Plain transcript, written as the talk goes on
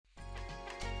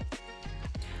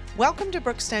Welcome to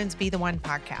Brookstone's Be the One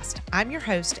podcast. I'm your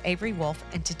host, Avery Wolf,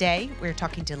 and today we're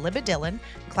talking to Libba Dillon,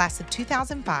 class of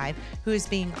 2005, who is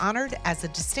being honored as a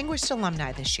distinguished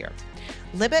alumni this year.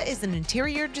 Libba is an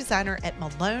interior designer at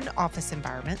Malone Office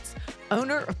Environments,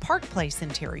 owner of Park Place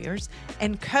Interiors,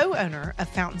 and co-owner of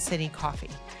Fountain City Coffee.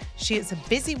 She is a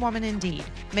busy woman indeed,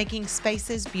 making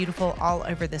spaces beautiful all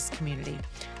over this community.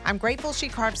 I'm grateful she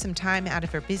carved some time out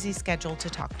of her busy schedule to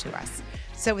talk to us.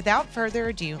 So without further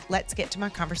ado, let's get to my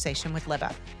conversation with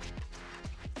Libba.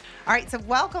 All right, so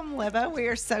welcome, Libba. We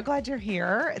are so glad you're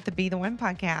here at the Be the One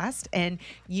podcast, and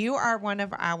you are one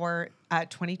of our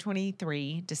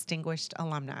 2023 distinguished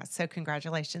alumni. So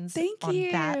congratulations on that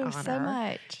honor. Thank you so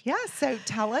much. Yeah, so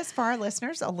tell us, for our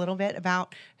listeners, a little bit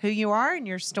about who you are and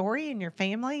your story and your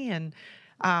family and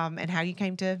how you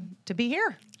came to be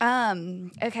here.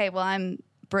 Okay, well, I'm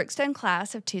Brookstone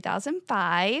class of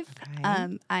 2005.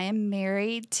 Okay. I am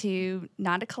married to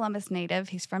not a Columbus native.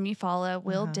 He's from Eufaula,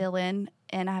 Will Dillon,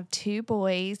 and I have two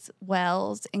boys,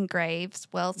 Wells and Graves.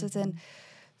 Wells is in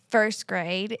first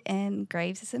grade, and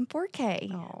Graves is in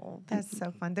 4K. Oh, that's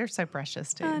so fun. They're so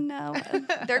precious, too. I know.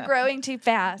 They're growing too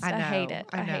fast. I know, I hate it.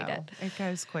 I hate know. it. It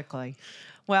goes quickly.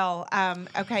 Well,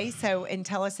 okay, so, and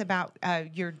tell us about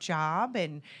your job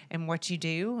and what you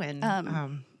do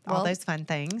and all those fun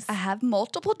things. I have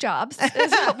multiple jobs,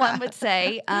 is what one would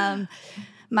say.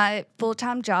 My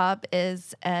full-time job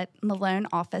is at Malone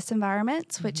Office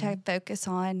Environments, which I focus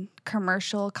on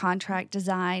commercial contract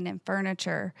design and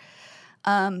furniture.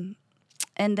 And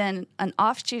then an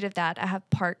offshoot of that, I have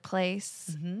Park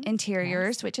Place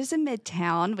Interiors, which is in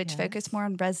Midtown, which focus more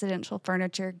on residential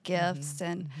furniture, gifts,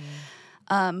 and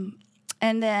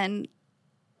then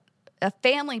a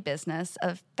family business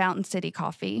of Fountain City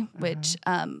Coffee, which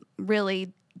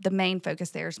really the main focus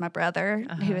there is my brother,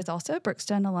 who is also a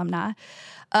Brookstone alumni.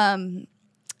 And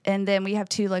then we have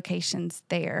two locations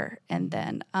there. And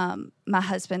then my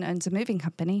husband owns a moving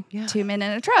company, 2 men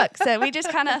in a truck. So we just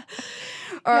kind of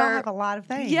Y'all have a lot of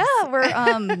things. Yeah, we're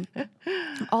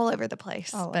all over the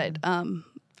place. But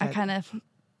I kind of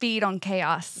feed on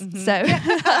chaos. So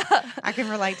I can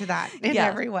relate to that in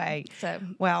every way. So,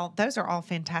 well, those are all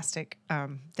fantastic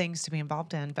things to be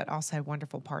involved in, but also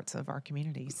wonderful parts of our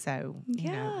community. So,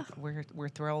 you know, we're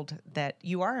thrilled that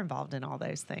you are involved in all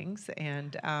those things.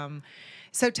 And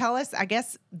so tell us, I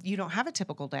guess you don't have a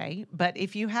typical day, but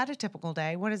if you had a typical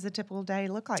day, what does a typical day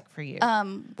look like for you?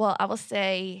 Well, I will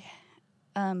say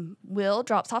Will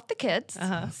drops off the kids,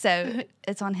 so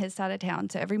it's on his side of town.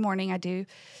 So every morning I do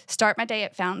start my day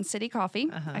at Fountain City Coffee.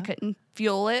 I couldn't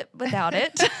fuel it without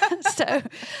it. So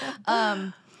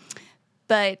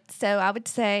I would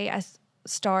say I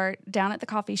start down at the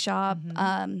coffee shop,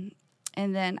 and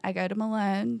then I go to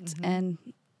Malone's, and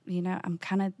you know I'm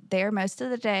kind of there most of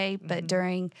the day. But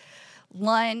during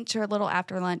lunch or a little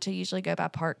after lunch, I usually go by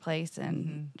Park Place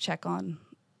and check on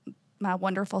my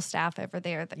wonderful staff over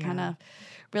there that kind of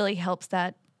really helps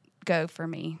that go for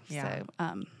me. So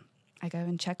I go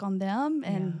and check on them,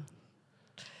 and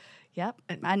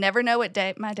I never know what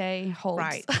day my day holds.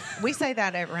 Right. We say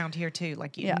that around here too.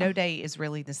 Like no day is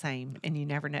really the same, and you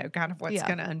never know kind of what's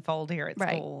going to unfold here at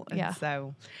school. And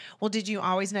so, well, did you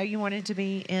always know you wanted to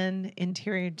be in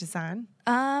interior design?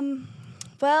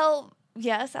 Well,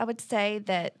 yes, I would say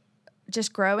that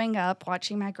just growing up,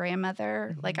 watching my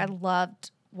grandmother, like I loved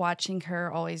watching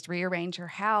her always rearrange her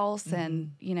house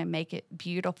and, you know, make it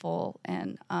beautiful.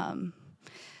 And,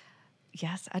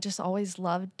 yes, I just always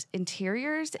loved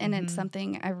interiors, and it's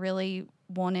something I really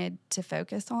wanted to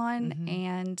focus on.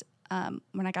 And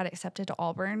when I got accepted to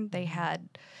Auburn, they had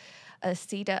a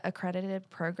CETA accredited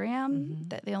program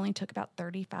that they only took about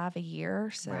 35 a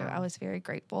year. So I was very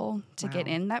grateful to get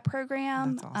in that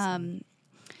program. That's awesome.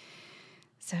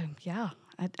 So, yeah.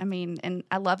 I mean, and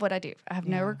I love what I do. I have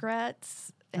no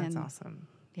regrets. That's awesome.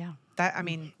 Yeah. That, I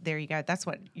mean, there you go. That's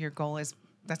what your goal is.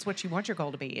 That's what you want your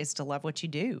goal to be, is to love what you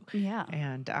do. Yeah.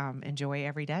 And enjoy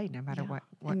every day, no matter what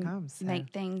and comes. So.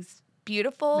 Make things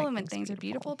beautiful. And when things are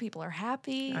beautiful, people are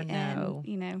happy. I know. And,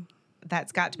 you know.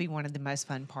 That's got to be one of the most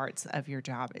fun parts of your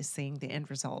job, is seeing the end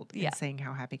result and seeing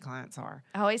how happy clients are.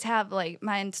 I always have, like,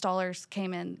 my installers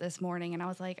came in this morning, and I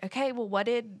was like, okay, well, what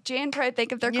did Jan Pro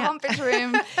think of their conference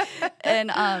room?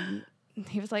 And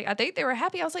he was like, I think they were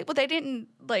happy. I was like, well, they didn't,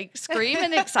 like, scream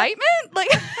in excitement? Like,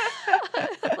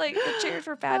 like, the chairs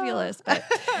were fabulous. But,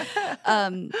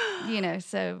 you know,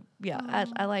 so, yeah,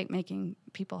 I like making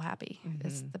people happy.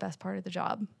 It's the best part of the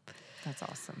job. That's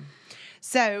awesome.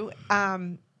 So,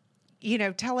 you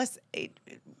know, tell us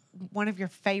one of your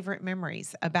favorite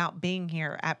memories about being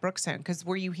here at Brookstone. Because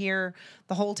were you here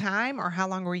the whole time, or how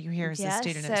long were you here as a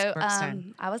student at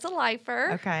Brookstone? I was a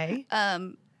lifer. Okay.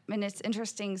 and it's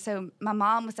interesting. So my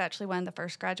mom was actually one of the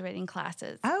first graduating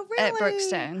classes Oh, really? at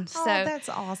Brookstone. Oh, So that's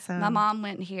awesome. my mom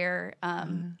went here,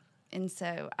 and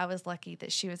so I was lucky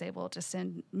that she was able to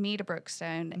send me to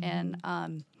Brookstone. And,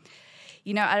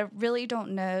 I really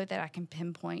don't know that I can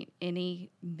pinpoint any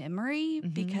memory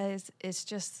because it's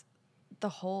just the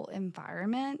whole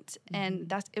environment.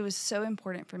 And it was so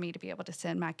important for me to be able to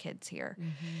send my kids here.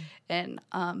 And,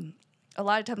 a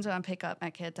lot of times when I pick up my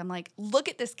kids, I'm like, look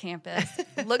at this campus.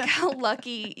 Look how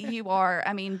lucky you are.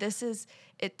 I mean, it's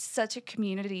such a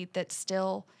community that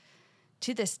still,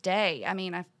 to this day, I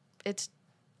mean, it's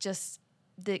just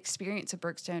the experience of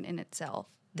Brookstone in itself.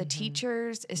 The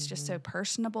teachers, it's just so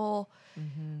personable.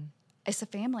 It's a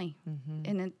family.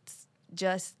 And it's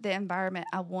just the environment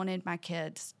I wanted my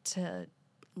kids to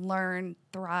learn,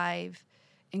 thrive,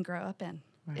 and grow up in.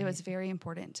 Right. It was very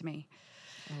important to me.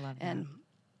 I love that. And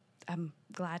I'm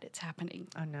glad it's happening.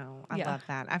 I know. I love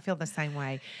that. I feel the same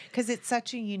way because it's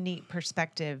such a unique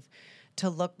perspective to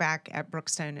look back at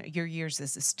Brookstone, your years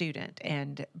as a student,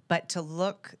 but to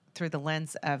look through the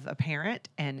lens of a parent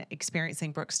and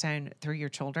experiencing Brookstone through your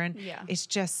children is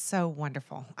just so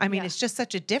wonderful. I mean, it's just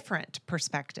such a different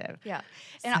perspective. Yeah.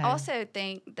 And I also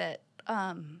think that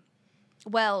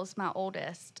Wells, my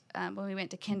oldest, when we went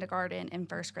to kindergarten and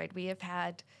first grade, we have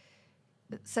had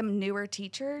some newer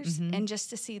teachers, and just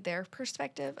to see their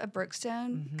perspective of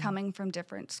Brookstone coming from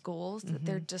different schools, that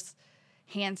they're just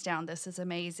hands down, this is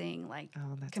amazing, like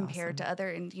compared to other,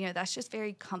 and that's just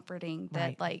very comforting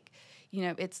that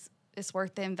it's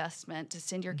worth the investment to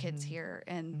send your kids here.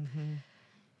 And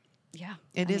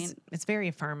it's very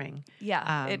affirming.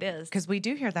 Yeah, it is. Because we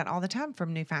do hear that all the time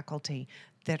from new faculty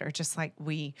that are just like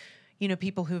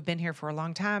people who have been here for a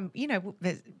long time,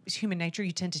 it's human nature.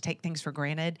 You tend to take things for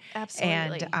granted.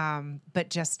 Absolutely. And, but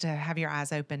just to have your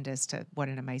eyes opened as to what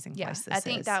an amazing place this is. I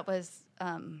think that was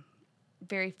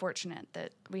very fortunate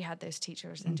that we had those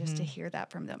teachers, and just to hear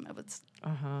that from them, it was,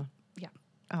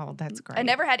 Oh, that's great. I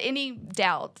never had any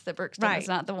doubts that Brookstone was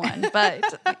not the one, but,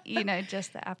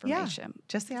 just the affirmation. Yeah,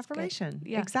 just the affirmation.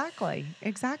 Yeah.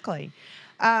 Exactly.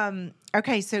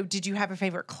 Okay, so did you have a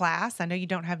favorite class? I know you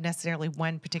don't have necessarily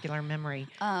one particular memory.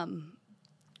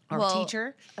 Or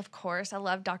teacher? Of course. I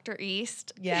love Dr.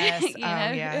 East. Yes.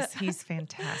 Yes. He's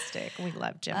fantastic. We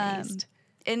love Jim East.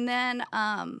 And then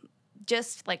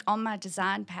just like on my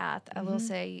design path, I will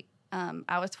say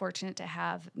I was fortunate to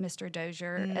have Mr.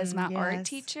 Dozier as my art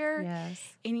teacher.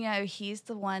 Yes. And, he's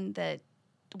the one that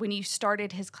when you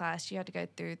started his class, you had to go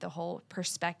through the whole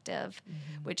perspective,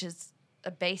 which is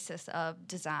a basis of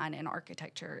design and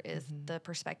architecture, is the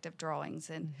perspective drawings.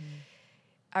 And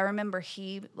I remember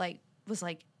he was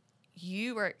like,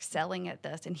 you were excelling at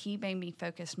this, and he made me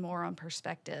focus more on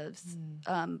perspectives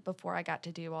before I got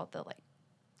to do all the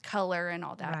color and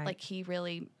all that. Right. He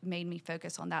really made me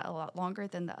focus on that a lot longer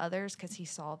than the others, because he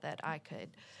saw that I could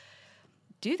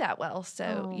do that well.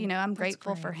 So I'm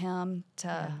grateful for him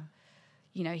to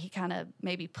he kind of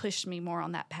maybe pushed me more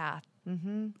on that path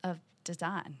of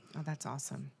design. Oh, that's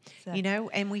awesome. So.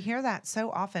 And we hear that so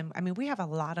often. I mean, we have a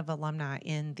lot of alumni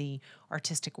in the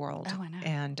artistic world. Oh, I know.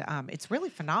 And it's really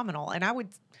phenomenal. And I would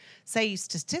say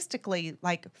statistically,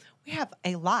 we have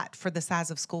a lot for the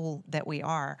size of school that we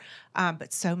are.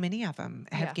 But so many of them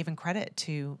have given credit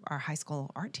to our high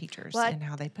school art teachers and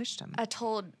how they pushed them. I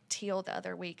told Teal the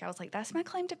other week, I was like, that's my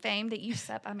claim to fame, that you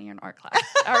sat by me in art class.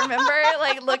 I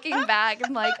remember looking back,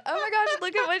 I'm like, oh my gosh,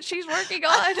 look at what she's working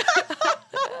on.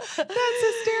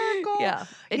 That's hysterical. Yeah.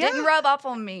 It didn't rub off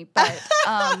on me, but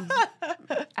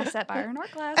I sat by her in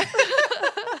art class.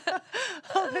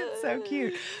 Oh, that's so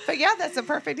cute. But that's a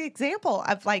perfect example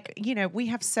of we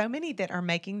have so many that are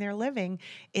making their living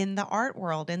in the art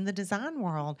world, in the design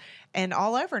world, and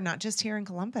all over, not just here in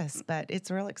Columbus, but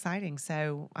it's real exciting.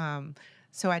 So,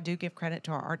 so I do give credit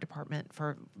to our art department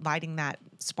for lighting that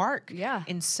spark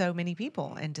in so many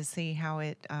people, and to see how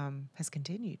it has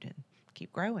continued and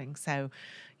keep growing. So,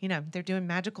 they're doing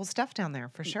magical stuff down there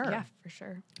for sure. Yeah, for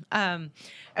sure.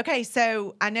 Okay,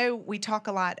 so I know we talk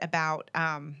a lot about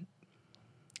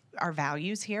our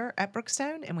values here at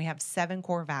Brookstone, and we have 7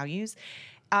 core values.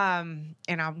 And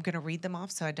I'm going to read them off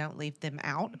so I don't leave them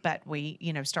out. But we,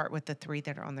 start with the 3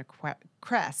 that are on the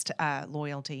crest: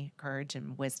 loyalty, courage,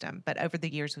 and wisdom. But over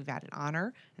the years, we've added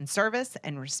honor and service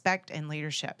and respect and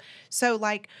leadership. So,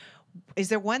 is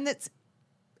there one that's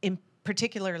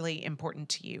particularly important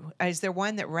to you? Is there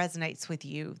one that resonates with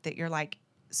you that you're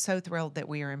so thrilled that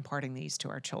we are imparting these to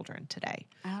our children today?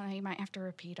 I don't know. You might have to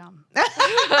repeat them.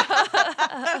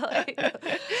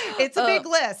 It's a big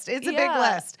list. It's a big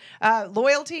list.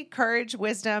 Loyalty, courage,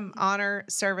 wisdom, honor,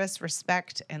 service,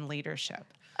 respect, and leadership.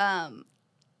 I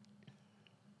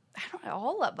don't know.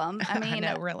 all of them. I mean,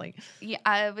 I know, really. Yeah,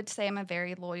 I would say I'm a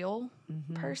very loyal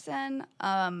person.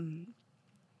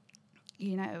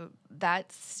 You know,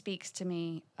 that speaks to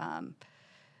me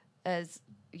as,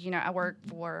 you know, I work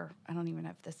for, I don't even know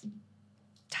if this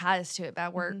ties to it, but I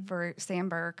work for Sam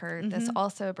Burkert, that's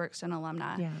also a Brookstone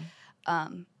alumni. Yeah.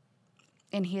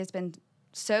 And he has been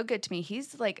so good to me.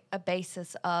 He's like a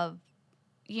basis of,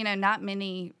 you know, not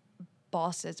many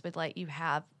bosses would let you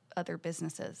have other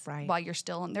businesses while you're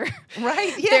still on their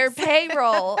their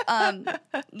payroll.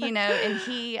 You know, and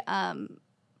he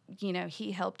you know,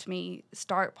 he helped me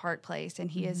start Park Place, and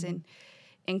he has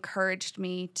encouraged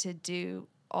me to do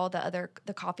all the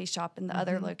coffee shop and the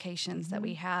other locations that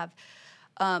we have.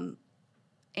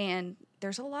 And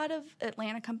there's a lot of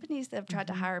Atlanta companies that have tried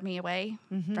to hire me away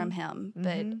from him.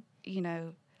 But, you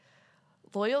know,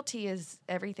 loyalty is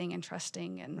everything, and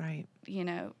trusting, and, you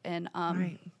know, and,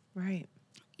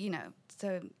 you know,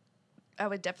 so I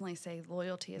would definitely say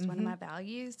loyalty is one of my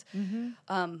values.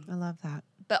 I love that.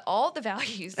 But all the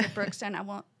values of Brookstone, I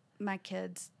want my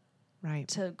kids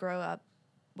to grow up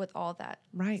with all that.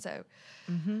 Right. So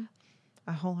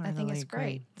I wholeheartedly I think it's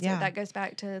great. agree. So that goes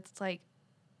back to, it's like,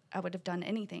 I would have done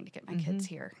anything to get my kids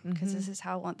here, because this is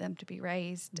how I want them to be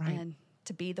raised and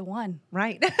to be the one.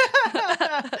 Right.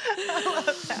 I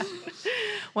love that.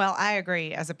 Well, I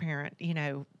agree. As a parent, you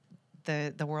know,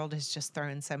 the world is just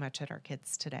throwing so much at our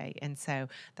kids today. And so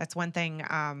that's one thing.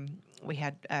 We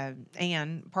had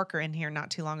Ann Parker in here not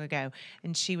too long ago,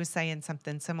 and she was saying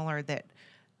something similar, that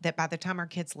by the time our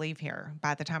kids leave here,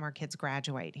 by the time our kids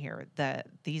graduate here,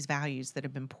 these values that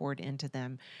have been poured into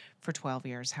them for 12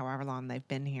 years, however long they've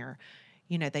been here,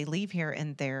 you know, they leave here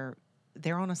and they're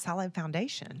on a solid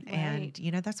foundation. Right. And,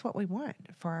 you know, that's what we want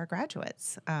for our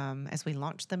graduates as we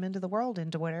launch them into the world,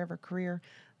 into whatever career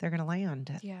they're going to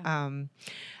land. Yeah.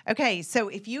 Okay, so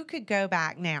if you could go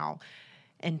back now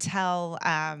and tell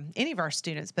any of our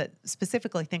students, but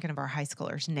specifically thinking of our high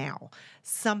schoolers now,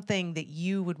 something that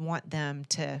you would want them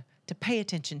to pay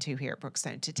attention to here at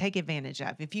Brookstone, to take advantage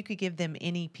of. If you could give them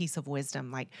any piece of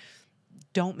wisdom, like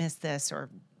don't miss this, or,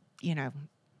 you know,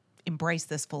 embrace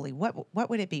this fully, what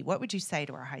would it be? What would you say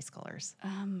to our high schoolers?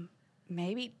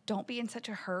 Maybe don't be in such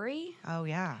a hurry. Oh,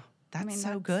 yeah. That's that's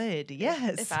so good.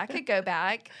 Yes. If I could go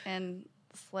back and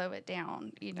slow it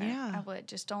down, you know, I would.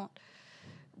 Just don't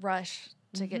rush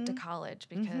to get to college,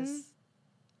 because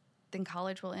then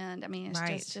college will end. I mean,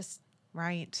 it's just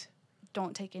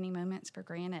don't take any moments for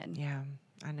granted. Yeah,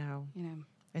 I know. You know,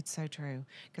 it's so true,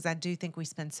 because I do think we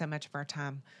spend so much of our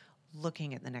time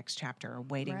looking at the next chapter, or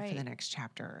waiting for the next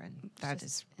chapter, and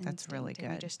that's really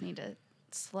good. You just need to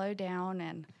slow down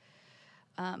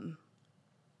and,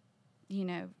 you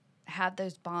know, have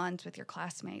those bonds with your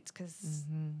classmates, because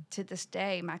to this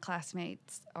day, my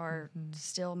classmates are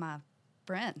still my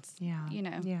friends. Yeah. You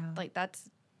know, like that's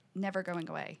never going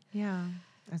away. Yeah.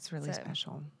 That's really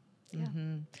special. Yeah.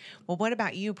 Well, what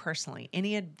about you personally?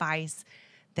 Any advice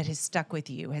that has stuck with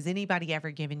you? Has anybody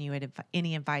ever given you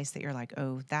any advice that you're like,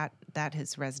 oh, that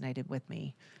has resonated with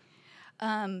me?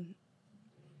 Gosh,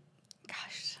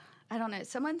 I don't know.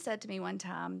 Someone said to me one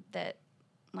time that,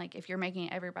 like, if you're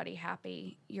making everybody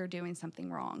happy, you're doing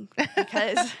something wrong,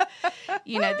 because,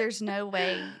 you know, there's no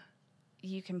way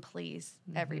you can please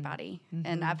everybody.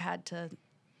 And I've had to,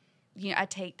 you know, I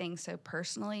take things so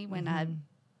personally when I've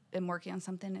been working on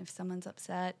something. If someone's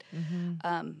upset,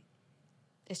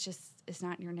 it's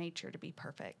not in your nature to be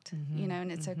perfect, you know,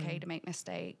 and it's okay to make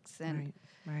mistakes, and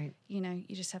you know,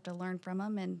 you just have to learn from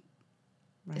them, and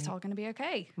it's all going to be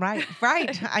okay. Right.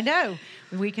 I know.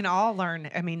 We can all learn.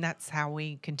 I mean, that's how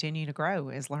we continue to grow,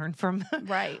 is learn from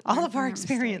all of our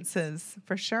experiences,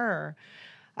 for sure.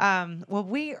 Well,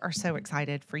 we are so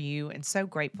excited for you, and so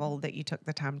grateful that you took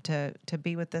the time to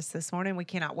be with us this morning. We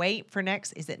cannot wait for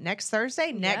next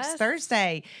Thursday? Yes. Next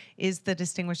Thursday is the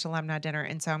Distinguished Alumni Dinner.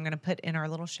 And so I'm going to put in our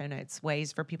little show notes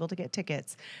ways for people to get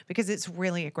tickets, because it's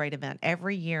really a great event.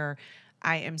 Every year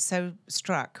I am so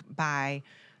struck by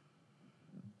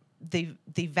the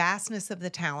vastness of the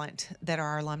talent that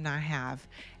our alumni have,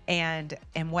 and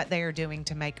what they are doing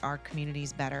to make our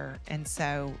communities better. And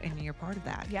you're part of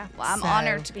that. Yeah. Well, I'm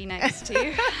honored to be next to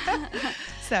you.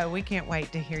 So we can't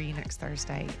wait to hear you next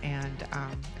Thursday. And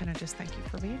I just thank you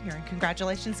for being here, and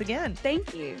congratulations again.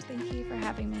 Thank you. Thank you for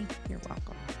having me. You're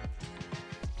welcome.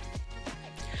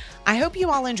 I hope you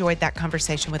all enjoyed that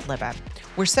conversation with Libba.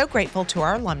 We're so grateful to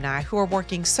our alumni who are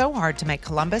working so hard to make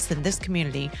Columbus and this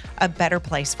community a better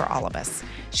place for all of us.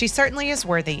 She certainly is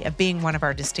worthy of being one of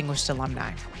our distinguished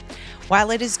alumni.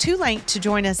 While it is too late to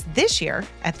join us this year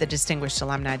at the Distinguished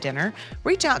Alumni Dinner,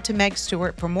 reach out to Meg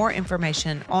Stewart for more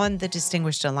information on the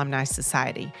Distinguished Alumni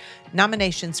Society.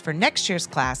 Nominations for next year's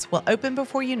class will open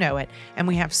before you know it, and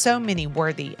we have so many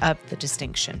worthy of the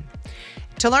distinction.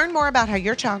 To learn more about how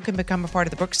your child can become a part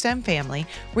of the Brookstone family,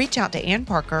 reach out to Ann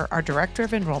Parker, our Director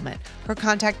of Enrollment. Her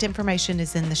contact information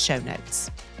is in the show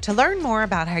notes. To learn more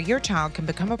about how your child can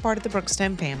become a part of the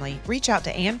Brookstone family, reach out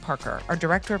to Ann Parker, our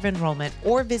Director of Enrollment,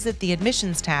 or visit the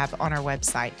admissions tab on our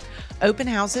website. Open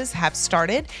houses have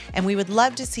started, and we would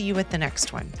love to see you at the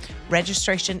next one.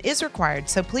 Registration is required,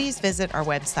 so please visit our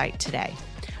website today.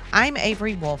 I'm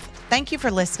Avery Wolf. Thank you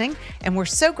for listening, and we're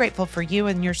so grateful for you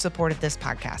and your support of this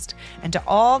podcast. And to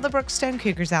all the Brookstone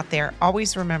Cougars out there,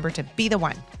 always remember to be the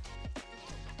one.